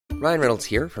Ryan Reynolds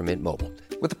here from Mint Mobile.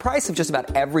 With the price of just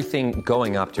about everything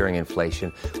going up during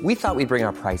inflation, we thought we'd bring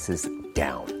our prices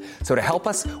down. So to help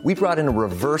us, we brought in a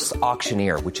reverse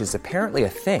auctioneer, which is apparently a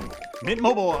thing. Mint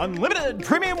Mobile Unlimited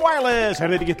Premium Wireless. How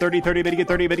to get 30, 30, bit to get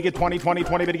 30, bit to get 20, 20,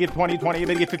 20, bit to get 20, 20,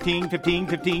 bit to get 15, 15,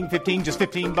 15, 15, just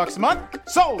 $15 a month?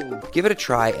 Sold! Give it a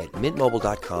try at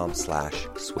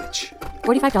mintmobile.com/switch.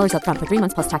 $45 up front for 3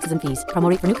 months plus taxes and fees. Promo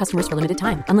rate for new customers for limited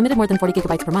time. Unlimited more than 40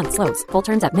 gigabytes per month. Slows full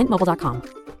terms at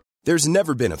mintmobile.com. There's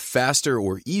never been a faster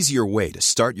or easier way to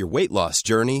start your weight loss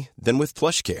journey than with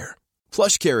PlushCare.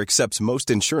 PlushCare accepts most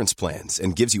insurance plans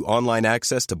and gives you online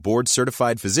access to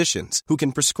board-certified physicians who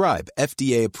can prescribe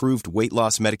FDA-approved weight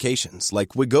loss medications like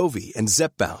Wegovy and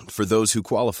Zepbound for those who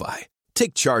qualify.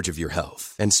 Take charge of your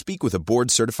health and speak with a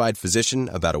board-certified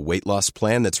physician about a weight loss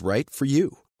plan that's right for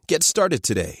you. Get started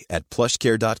today at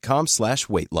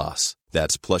plushcare.com/weight loss.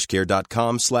 That's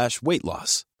plushcare.com/weight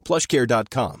loss.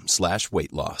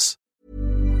 plushcare.com/weight loss.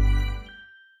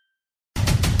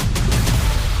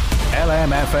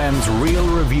 LMFM's Real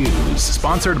Reviews,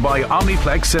 sponsored by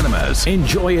Omniplex Cinemas.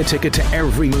 Enjoy a ticket to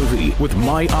every movie with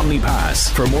My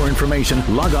OmniPass. For more information,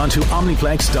 log on to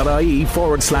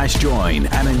omniplex.ie/join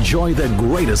and enjoy the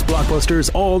greatest blockbusters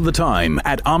all the time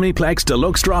at Omniplex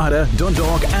Deluxe Drogheda,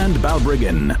 Dundalk and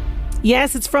Balbriggan.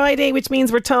 Yes, it's Friday, which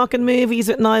means we're talking movies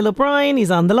with Niall O'Brien. He's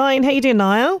on the line. How you doing,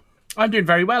 Niall? I'm doing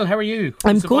very well. How are you?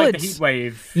 I'm Survived good. The heat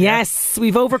wave. Yes,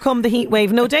 we've overcome the heat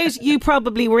wave. No doubt you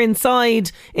probably were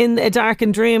inside in a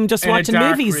darkened room just In watching a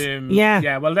dark movies. Room.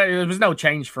 Yeah. Well, there was no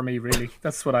change for me, really.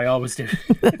 That's what I always do.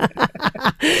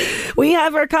 We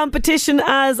have our competition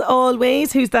as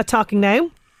always. Who's that talking now?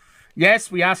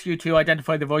 Yes, we ask you to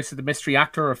identify the voice of the mystery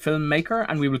actor or filmmaker,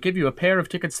 and we will give you a pair of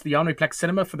tickets to the Omniplex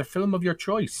Cinema for the film of your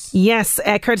choice. Yes,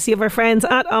 courtesy of our friends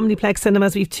at Omniplex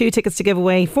Cinemas. We've 2 tickets to give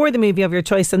away for the movie of your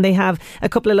choice, and they have a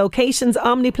couple of locations: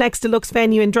 Omniplex Deluxe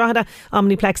Venue in Drogheda,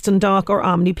 Omniplex Dundalk, or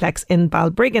Omniplex in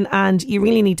Balbriggan. And you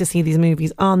really need to see these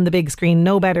movies on the big screen.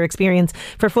 No better experience.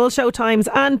 For full show times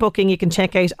and booking, you can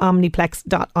check out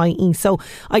omniplex.ie. So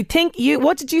I think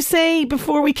what did you say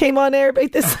before we came on air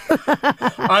about this?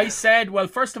 I said, well,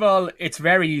 first of all, it's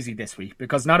very easy this week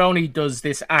because not only does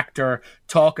this actor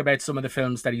talk about some of the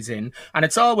films that he's in, and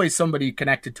it's always somebody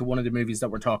connected to one of the movies that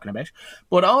we're talking about,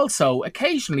 but also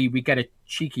occasionally we get a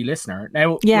cheeky listener.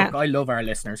 Now, look, I love our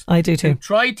listeners. I do too. Who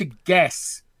try to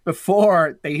guess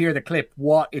before they hear the clip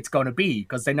what it's going to be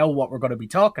because they know what we're going to be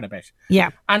talking about. Yeah.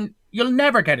 And you'll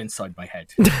never get inside my head,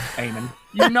 Eamon.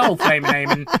 You know, Flaming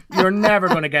Eamon, you're never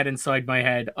going to get inside my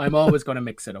head. I'm always going to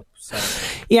mix it up. So.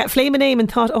 Yeah, Flaming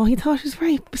Eamon he thought he was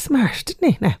very smart,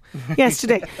 didn't he? Now,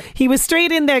 yesterday. He was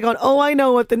straight in there going, I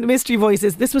know what the mystery voice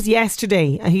is. This was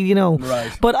yesterday,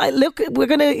 Right. But look, we're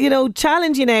going to,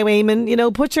 challenge you now,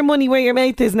 Eamon. Put your money where your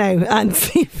mouth is now and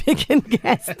see if you can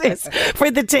guess this for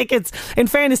the tickets. In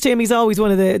fairness to him, he's always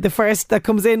one of the first that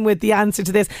comes in with the answer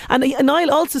to this. And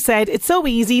Niall also said, it's so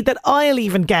easy that I'll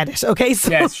even get it, okay?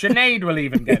 So, yes, Sinead will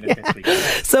even get it this week.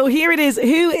 So here it is.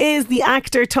 Who is the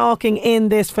actor talking in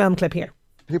this film clip here?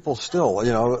 People still,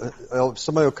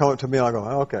 somebody will come up to me and I'll go,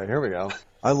 okay, here we go.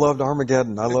 I loved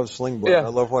Armageddon. I love Sling Blade. I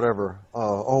love whatever.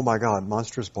 Oh my God,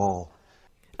 Monstrous Ball.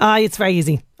 It's very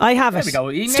easy. I have it. There we go.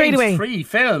 He straight names away. 3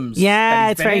 films.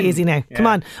 Yeah, it's very easy now. Yeah. Come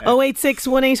on. 086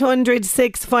 1800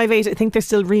 658. I think they're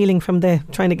still reeling from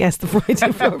trying to guess the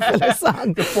Friday Floor Filler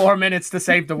song. The 4 minutes to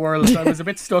save the world. I was a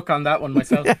bit stuck on that one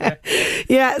myself.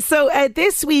 Yeah, so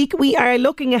this week we are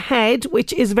looking ahead,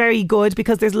 which is very good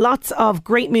because there's lots of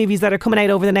great movies that are coming out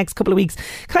over the next couple of weeks.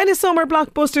 Kind of summer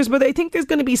blockbusters, but I think there's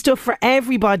going to be stuff for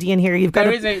everybody in here. You've got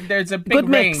there's a big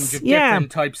range of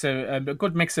different types of a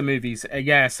good mix of movies.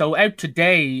 So out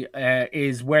today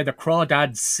is Where the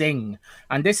Crawdads Sing,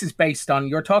 and this is based on,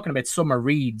 you're talking about Summer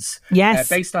Reads. Yes.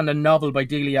 Based on a novel by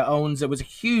Delia Owens. It was a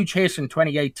huge hit in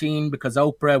 2018 because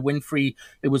Oprah Winfrey,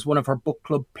 it was one of her book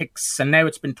club picks, and now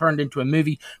it's been turned into a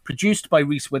movie produced by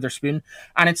Reese Witherspoon,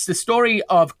 and it's the story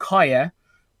of Kaya,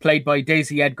 played by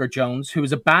Daisy Edgar Jones, who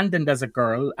was abandoned as a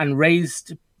girl and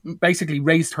raised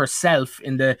herself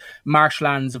in the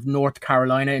marshlands of North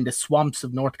Carolina, in the swamps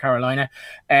of North Carolina.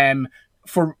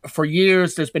 For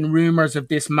years, there's been rumours of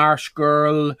this marsh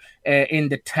girl in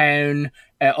the town,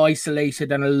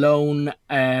 isolated and alone.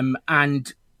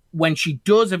 And when she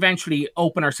does eventually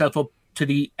open herself up to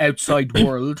the outside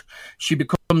world, she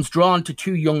becomes drawn to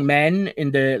 2 young men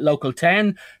in the local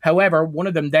town. However, one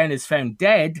of them then is found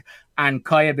dead, and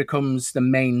Kaya becomes the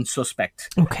main suspect.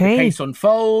 Okay. The case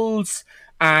unfolds,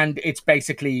 And it's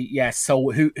basically, yes,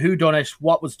 so who done it,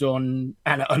 what was done,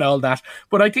 and all that.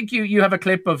 But I think you have a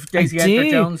clip of Daisy Edgar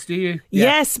Jones, do you? Yeah.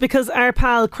 Yes, because our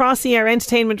pal Crossy, our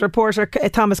entertainment reporter,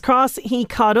 Thomas Cross, he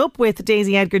caught up with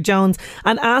Daisy Edgar Jones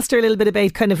and asked her a little bit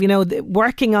about kind of,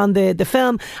 working on the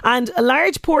film. And a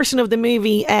large portion of the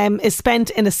movie is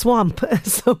spent in a swamp.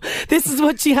 So this is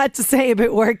what she had to say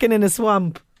about working in a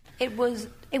swamp. It was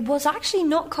actually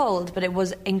not cold, but it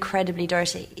was incredibly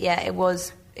dirty. Yeah, it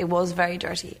was very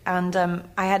dirty. And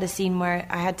I had a scene where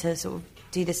I had to sort of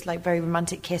do this like very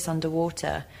romantic kiss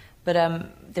underwater. But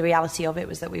the reality of it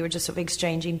was that we were just sort of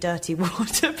exchanging dirty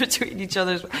water between each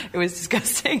other. It was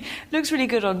disgusting. Looks really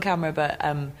good on camera, but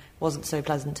wasn't so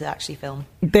pleasant to actually film.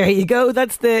 There you go.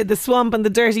 That's the swamp and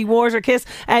the dirty water kiss.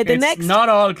 It's not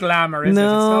all glamour, is it? It's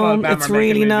not all glamour. It's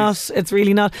really not. It's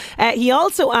really not. He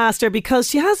also asked her, because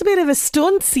she has a bit of a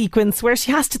stunt sequence where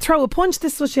she has to throw a punch.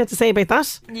 This is what she had to say about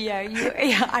that.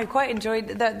 Yeah, I quite enjoyed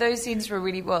those scenes. Were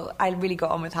really well. I really got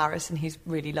on with Harrison. He's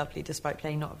really lovely, despite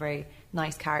playing not a very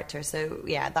nice character. So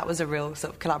yeah, that was a real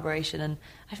sort of collaboration. And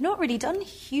I've not really done a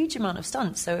huge amount of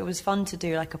stunts, so it was fun to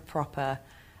do like a proper,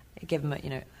 give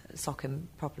him sock him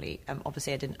properly.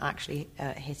 Obviously I didn't actually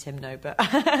hit him, no, but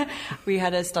we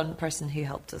had a stunt person who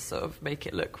helped us sort of make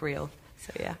it look real.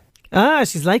 So yeah.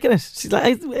 She's liking it. She's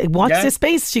like, watch this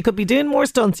space. She could be doing more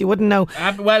stunts. You wouldn't know.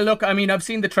 Well, look, I mean, I've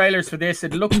seen the trailers for this.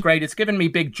 It looks great. It's given me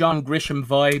big John Grisham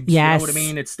vibes. Yes. You know what I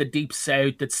mean? It's the deep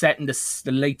south. It's set in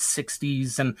the late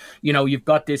 60s. And, you've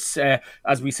got this,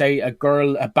 as we say, a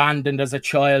girl abandoned as a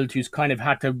child who's kind of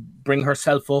had to bring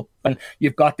herself up. And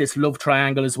you've got this love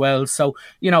triangle as well. So,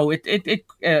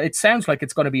 it sounds like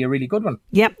it's going to be a really good one.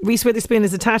 Yep. Reese Witherspoon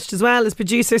is attached as well as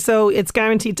producer. So it's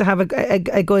guaranteed to have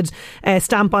a good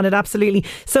stamp on it. Absolutely.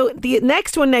 So the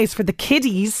next one now is for the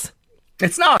kiddies.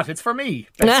 It's not. It's for me,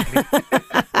 basically.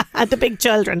 And the big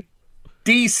children.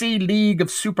 DC League of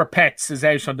Super Pets is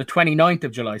out on the 29th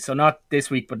of July. So not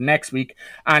this week, but next week.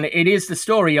 And it is the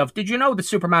story of, did you know that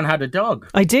Superman had a dog?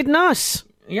 I did not.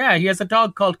 Yeah, he has a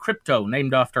dog called Krypto,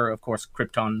 named after, of course,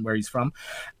 Krypton, where he's from.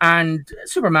 And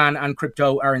Superman and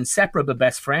Krypto are inseparable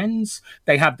best friends.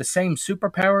 They have the same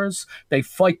superpowers. They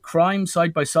fight crime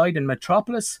side by side in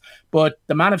Metropolis. But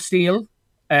the Man of Steel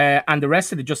and the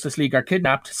rest of the Justice League are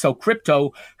kidnapped. So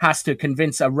Krypto has to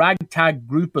convince a ragtag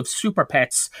group of super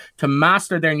pets to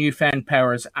master their newfound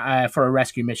powers for a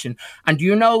rescue mission. And do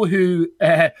you know who...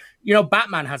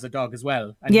 Batman has a dog as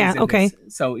well. And yeah, okay.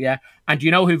 So, yeah. And do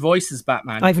you know who voices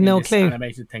Batman? I've no clue.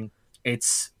 Animated thing.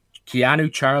 It's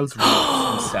Keanu Charles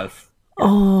Reeves himself.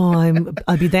 Oh,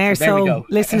 I'll be there. So there we go.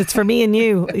 Listen, it's for me and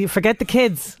you. You forget the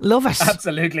kids. Love it.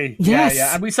 Absolutely. Yes.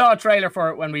 Yeah. And we saw a trailer for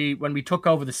it when we took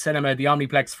over the cinema, the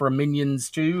Omniplex, for Minions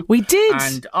 2. We did.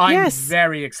 And I'm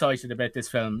very excited about this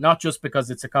film. Not just because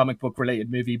it's a comic book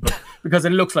related movie, but because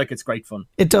it looks like it's great fun.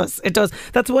 It does.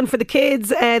 That's one for the kids.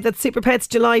 That's Super Pets,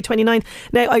 July 29th.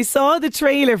 Now, I saw the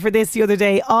trailer for this the other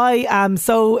day. I am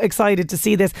so excited to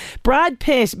see this. Brad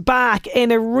Pitt back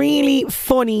in a really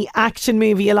funny action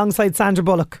movie alongside Sandra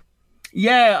Bullock.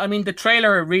 Yeah, I mean, the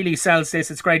trailer really sells this.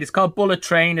 It's great. It's called Bullet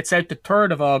Train. It's out the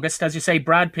 3rd of August. As you say,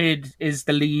 Brad Pitt is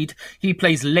the lead. He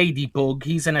plays Ladybug.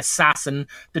 He's an assassin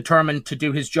determined to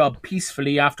do his job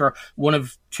peacefully after one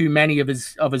of too many of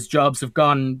his jobs have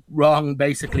gone wrong,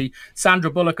 basically. Sandra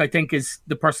Bullock, I think, is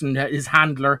the person, his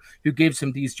handler, who gives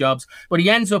him these jobs. But he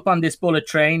ends up on this bullet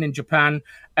train in Japan,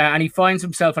 and he finds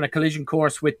himself on a collision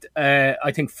course with,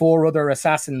 I think, 4 other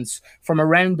assassins from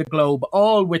around the globe,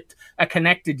 all with a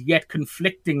connected yet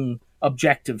conflicting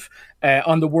objective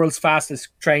on the world's fastest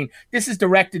train. This is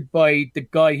directed by the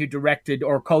guy who directed,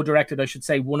 or co-directed, I should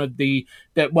say, one of the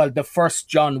first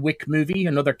John Wick movie,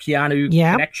 another Keanu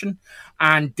connection,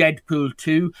 and Deadpool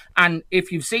 2. And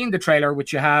if you've seen the trailer,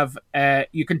 which you have,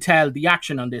 you can tell the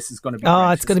action on this is going to be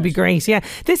great. It's going to be great, yeah.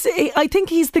 This, I think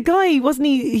he's the guy, wasn't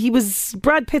he? He was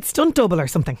Brad Pitt's stunt double or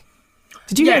something.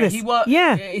 Did you hear this? He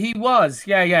was.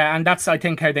 Yeah. And that's, I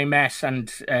think, how they met,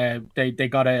 and they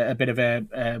got a bit of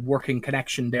a working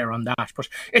connection there on that. But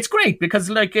it's great because,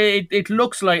 like, it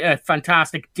looks like a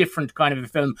fantastic, different kind of a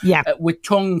film, with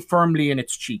tongue firmly in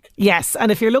its cheek. Yes,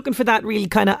 and if you're looking for that really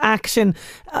kind of action,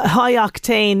 high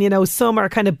octane, summer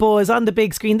kind of buzz on the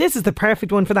big screen, this is the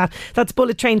perfect one for that. That's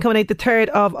Bullet Train, coming out the 3rd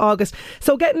of August.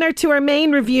 So getting there to our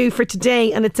main review for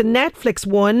today, and it's a Netflix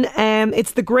one.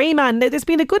 It's The Grey Man. Now, there's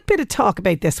been a good bit of talk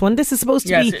about this one. This is supposed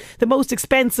to be the most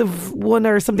expensive one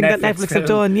or something that Netflix have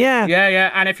done.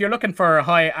 Yeah. And if you're looking for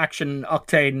high action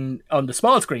octane on the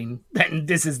small screen, then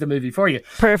this is the movie for you.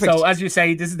 Perfect. So as you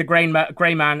say, this is The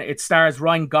Grey Man. It stars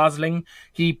Ryan Gosling.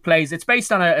 It's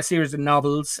based on a series of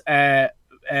novels.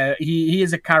 he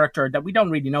is a character that we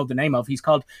don't really know the name of. He's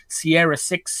called Sierra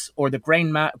 6 or the Grey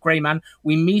Man.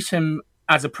 We meet him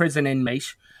as a prison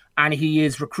inmate, and he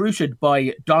is recruited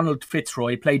by Donald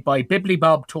Fitzroy, played by Bibbly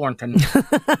Bob Thornton.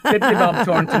 Bibbly Bob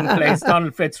Thornton plays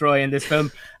Donald Fitzroy in this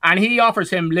film, and he offers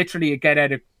him literally a get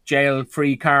out of jail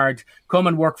free card. Come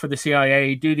and work for the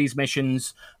CIA, do these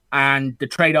missions, and the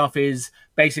trade-off is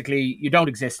basically you don't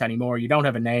exist anymore. You don't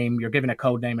have a name. You're given a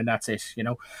code name, and that's it. You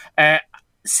know.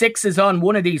 Six is on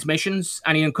one of these missions,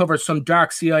 and he uncovers some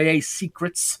dark CIA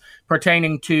secrets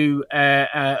pertaining to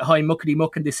High Muckety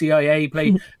Muck in the CIA,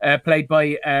 played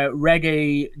by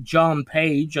Reggae John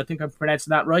Page. I think I'm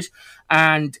pronouncing that right.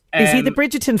 And is he the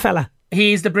Bridgerton fella?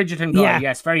 He's the Bridgerton guy,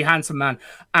 yes, very handsome man.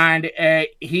 And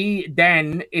he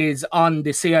then is on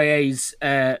the CIA's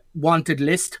wanted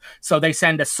list. So they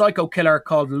send a psycho killer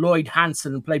called Lloyd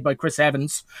Hansen, played by Chris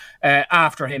Evans,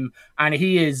 after him. And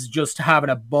he is just having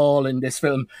a ball in this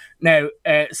film. Now,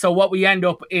 so what we end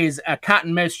up is a cat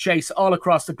and mouse chase all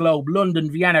across the globe. London,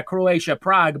 Vienna, Croatia,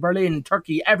 Prague, Berlin,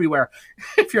 Turkey, everywhere.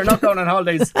 If you're not going on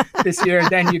holidays this year,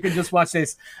 then you can just watch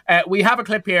this. We have a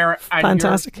clip here, and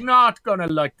fantastic. You're not going to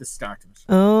like the start of it.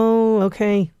 Oh,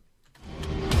 okay.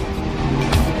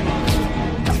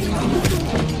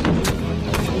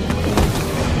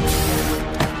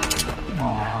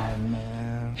 Oh,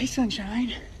 man. Hey,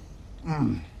 Sunshine.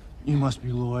 You must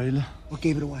be Lloyd. What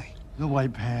gave it away? The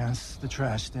white pants, the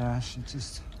trash stash.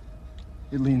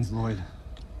 It leans Lloyd.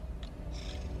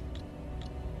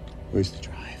 Where's the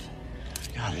drive?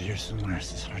 Got it here somewhere.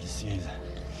 It's just hard to see.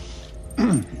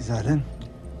 Is that it?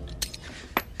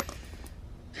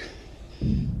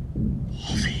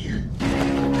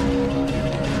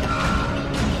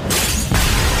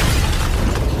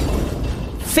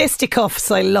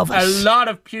 Fisticuffs, I love it. A lot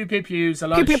of pew-pew-pews, a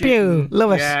lot of shooting.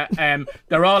 Love it. Yeah,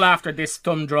 they're all after this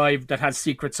thumb drive that has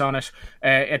secrets on it.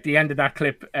 At the end of that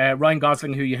clip, Ryan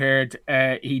Gosling, who you heard,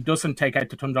 he doesn't take out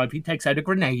the thumb drive, he takes out a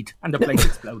grenade and the place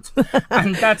explodes.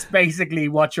 And that's basically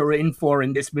what you're in for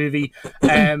in this movie.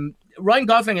 Ryan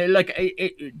Gosling,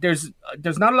 there's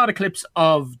not a lot of clips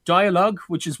of dialogue,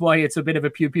 which is why it's a bit of a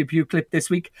pew-pew-pew clip this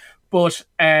week. But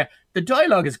the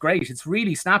dialogue is great. It's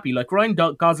really snappy. Like Ryan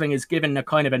Gosling is given a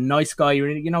kind of a nice guy.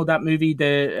 You know that movie,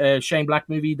 the Shane Black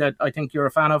movie that I think you're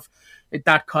a fan of?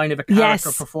 That kind of a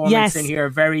character performance in here.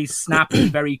 Very snappy,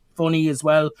 very funny as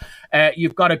well.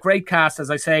 You've got a great cast,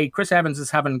 as I say. Chris Evans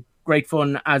is having great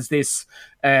fun as this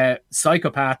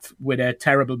psychopath with a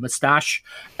terrible moustache.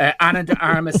 Ana de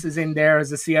Armas is in there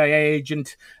as a CIA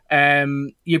agent.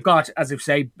 You've got, as I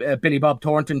say, Billy Bob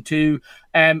Thornton too.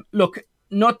 Look,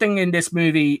 nothing in this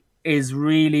movie is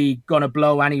really going to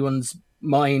blow anyone's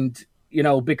mind, you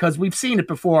know, because we've seen it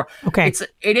before. Okay.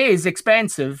 It is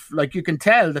expensive. Like, you can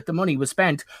tell that the money was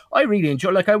spent. I really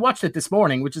enjoy, like, I watched it this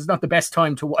morning, which is not the best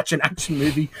time to watch an action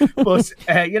movie. But,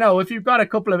 you know, if you've got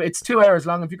it's 2 hours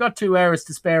long. If you've got 2 hours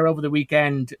to spare over the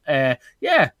weekend,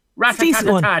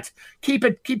 rat-a-tat-a-tat.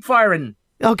 Keep firing.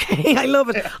 Okay, I love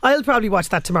it. I'll probably watch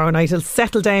that tomorrow night. I'll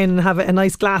settle down and have a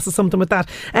nice glass of something with that.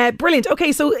 Brilliant.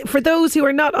 Okay, so for those who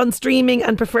are not on streaming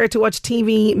and prefer to watch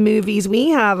TV movies, we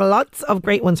have lots of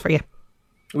great ones for you.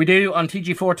 We do on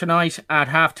TG4 tonight at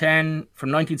 10:30 from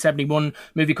 1971,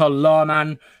 movie called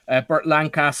Lawman. Burt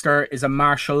Lancaster is a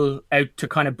marshal out to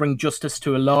kind of bring justice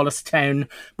to a lawless town.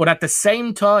 But at the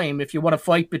same time, if you want to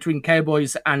fight between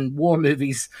cowboys and war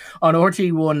movies, on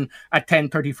RT1 at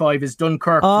 10:35 is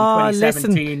Dunkirk from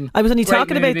 2017. Listen, I was only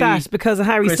talking about that because of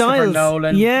Harry Styles.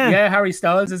 Nolan. Yeah, Harry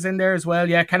Styles is in there as well.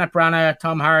 Yeah, Kenneth Branagh,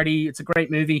 Tom Hardy. It's a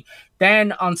great movie.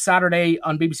 Then on Saturday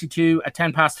on BBC Two at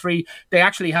 3:10, they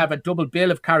actually have a double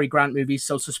bill of Cary Grant movies.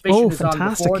 So Suspicion is on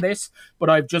before this, but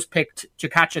I've just picked To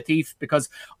Catch a Thief because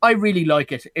I really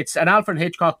like it. It's an Alfred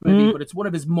Hitchcock movie, but it's one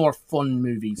of his more fun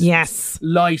movies. Yes. It's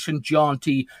light and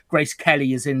jaunty. Grace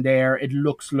Kelly is in there. It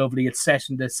looks lovely. It's set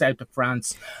in the south of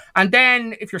France. And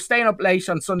then if you're staying up late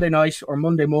on Sunday night or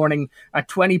Monday morning at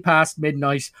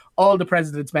midnight, All the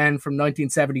President's Men from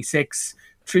 1976.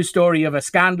 True story of a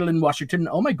scandal in Washington.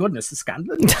 Oh my goodness, a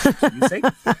scandal in Washington, you see?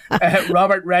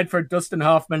 Robert Redford, Dustin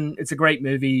Hoffman. It's a great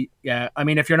movie. Yeah, I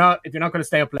mean, if you're not going to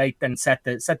stay up late, then set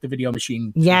the video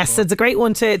machine. Yes, it's a great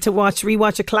one to watch.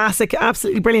 Rewatch a classic.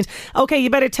 Absolutely brilliant. Okay, you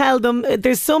better tell them.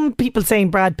 There's some people saying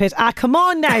Brad Pitt. Come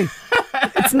on now.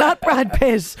 It's not Brad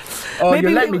Pitt. Oh, you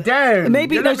let me down.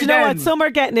 Maybe you know what? Some are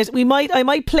getting it. I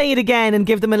might play it again and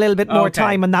give them a little bit more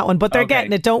time on that one. But they're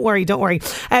getting it. Don't worry.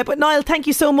 But Niall, thank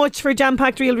you so much for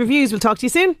jam-packed Real Reviews. We'll talk to you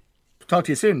soon. Talk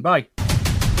to you soon. Bye.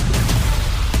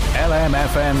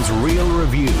 LMFM's Real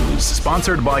Reviews,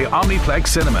 sponsored by Omniplex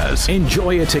Cinemas.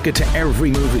 Enjoy a ticket to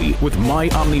every movie with My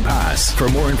OmniPass. For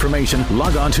more information,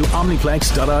 log on to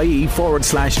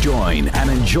omniplex.ie/join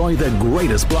and enjoy the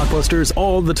greatest blockbusters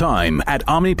all the time at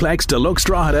Omniplex Deluxe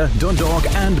Drogheda, Dundalk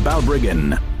and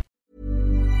Balbriggan.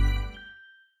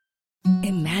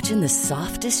 Imagine the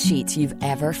softest sheets you've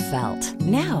ever felt.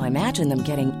 Now imagine them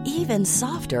getting even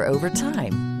softer over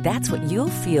time. That's what you'll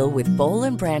feel with Boll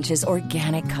 & Branch's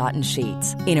organic cotton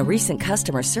sheets. In a recent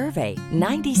customer survey,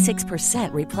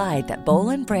 96% replied that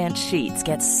Boll & Branch sheets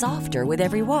get softer with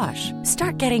every wash.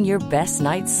 Start getting your best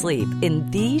night's sleep in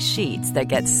these sheets that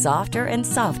get softer and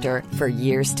softer for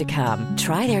years to come.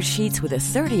 Try their sheets with a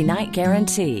 30-night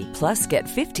guarantee. Plus, get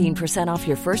 15% off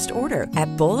your first order at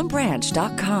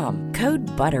bollandbranch.com. Code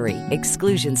BUTTERY.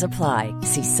 Exclusions apply.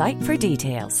 See site for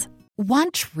details.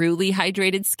 Want truly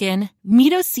hydrated skin?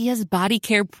 Meet Osea's Body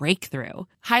Care Breakthrough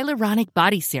Hyaluronic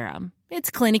Body Serum.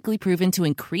 It's clinically proven to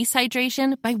increase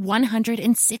hydration by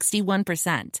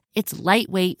 161%. It's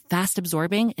lightweight,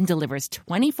 fast-absorbing, and delivers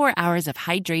 24 hours of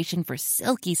hydration for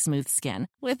silky smooth skin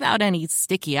without any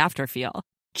sticky afterfeel.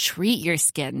 Treat your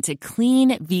skin to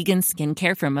clean, vegan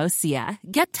skincare from Osea.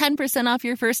 Get 10% off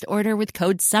your first order with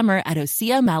code SUMMER at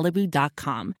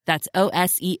OseaMalibu.com. That's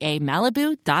OSEA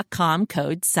Malibu.com,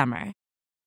 code SUMMER.